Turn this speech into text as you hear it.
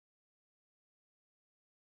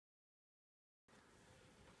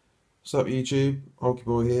What's up YouTube? Hulky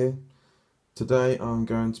Boy here. Today I'm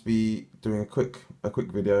going to be doing a quick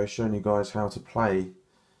video showing you guys how to play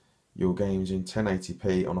your games in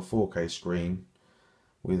 1080p on a 4K screen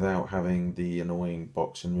without having the annoying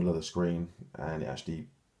box in the middle of the screen, and it actually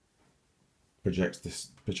projects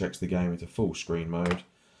the game into full screen mode.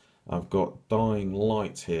 I've got Dying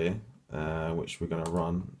Light here, which we're going to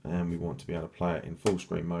run, and we want to be able to play it in full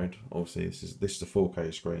screen mode. Obviously this is a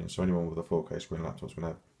 4K screen, so anyone with a 4K screen laptop is going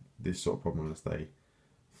to have this sort of problem unless they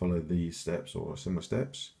follow these steps or similar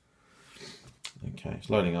steps. Okay,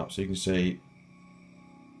 it's loading up, so you can see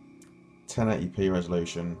 1080p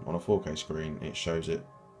resolution on a 4K screen. It shows it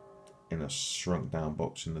in a shrunk down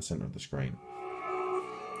box in the center of the screen.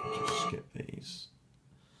 I'll just skip these.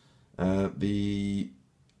 You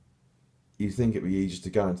think it'd be easier to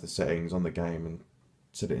go into the settings on the game and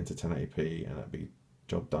set it into 1080p and that'd be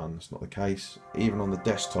job done. It's not the case. Even on the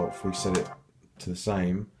desktop, if we set it to the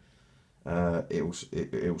same, it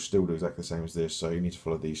will still do exactly the same as this, so you need to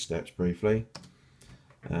follow these steps briefly.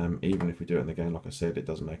 Even if we do it in the game, like I said, it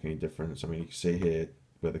doesn't make any difference. I mean, you can see here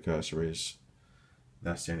where the cursor is,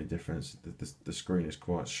 that's the only difference. The screen is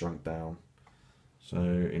quite shrunk down, so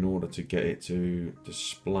in order to get it to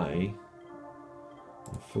display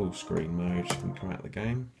in full screen mode, you can come out of the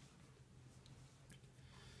game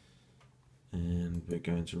and we're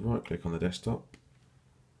going to right click on the desktop,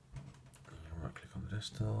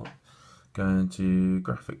 go into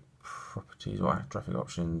graphic properties or graphic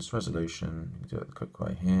options, resolution. You can do it the quick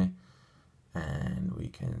way here, and we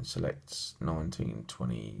can select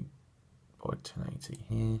 1920 by 1080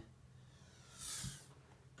 here.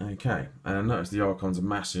 Okay, and notice the icons are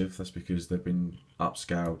massive. That's because they've been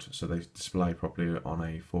upscaled so they display properly on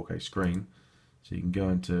a 4K screen. So you can go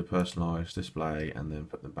into personalized display and then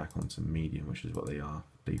put them back onto medium, which is what they are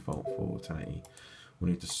default for 1080.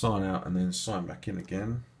 We need to sign out and then sign back in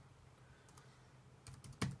again.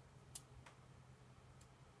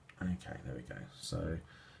 Okay, there we go. So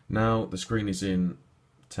now the screen is in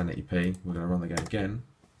 1080p. We're going to run the game again,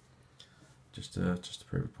 just to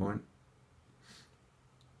prove a point.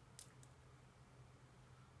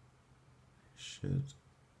 It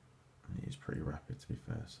is pretty rapid, to be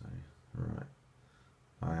fair. So right,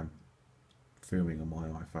 I am filming on my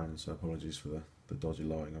iPhone, so apologies for the dodgy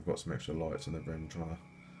lighting. I've got some extra lights in the room trying to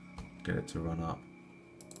get it to run up.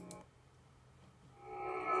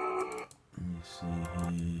 Let me see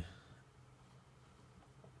here.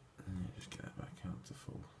 Let me just get it back out to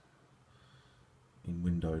full. In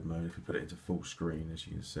windowed mode, if we put it into full screen, as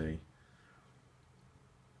you can see,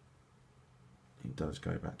 it does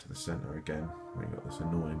go back to the center again. We've got this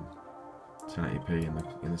annoying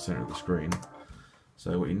 1080p in the center of the screen.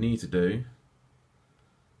 So what you need to do,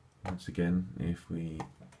 once again, if we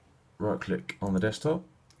right click on the desktop,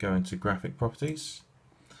 go into graphic properties,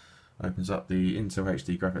 opens up the Intel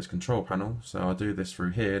HD graphics control panel. So I'll do this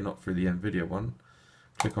through here, not through the NVIDIA one.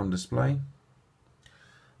 Click on display,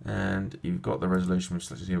 and you've got the resolution we've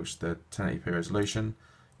selected here, which is the 1080p resolution.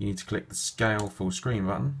 You need to click the scale full screen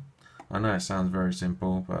button. I know it sounds very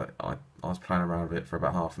simple, but I was playing around with it for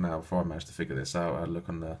about half an hour before I managed to figure this out. I had a look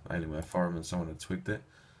on the Alienware forum and someone had twigged it,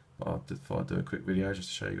 but I thought I'd do a quick video just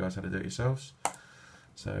to show you guys how to do it yourselves.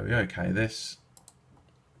 So we OK this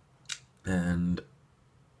and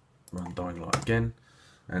run Dying Light again,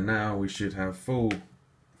 and now we should have full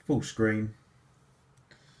screen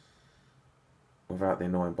without the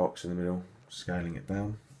annoying box in the middle scaling it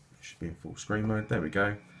down. It should be in full screen mode. There we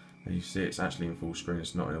go. As you see, it's actually in full screen.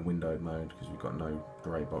 It's not in a windowed mode because we've got no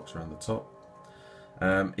grey box around the top.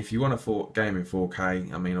 If you want to game in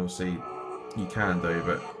 4K, I mean, obviously you can do,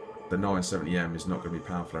 but the 970M is not going to be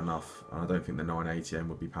powerful enough, and I don't think the 980M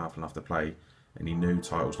would be powerful enough to play any new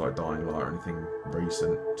titles like Dying Light or anything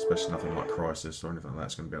recent, especially nothing like Crisis or anything like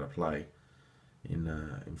that's going to be able to play in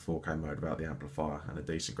 4K mode without the amplifier and a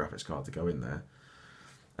decent graphics card to go in there.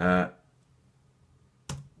 And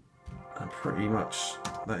pretty much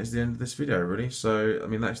that is the end of this video, really. So I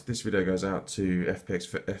mean, this video goes out to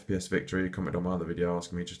FPS Victory. Comment on my other video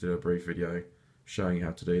asking me just to do a brief video showing you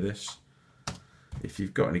how to do this. If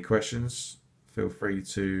you've got any questions, feel free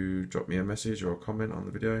to drop me a message or a comment on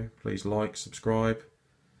the video. Please like, subscribe,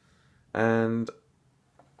 and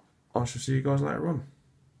I shall see you guys later on.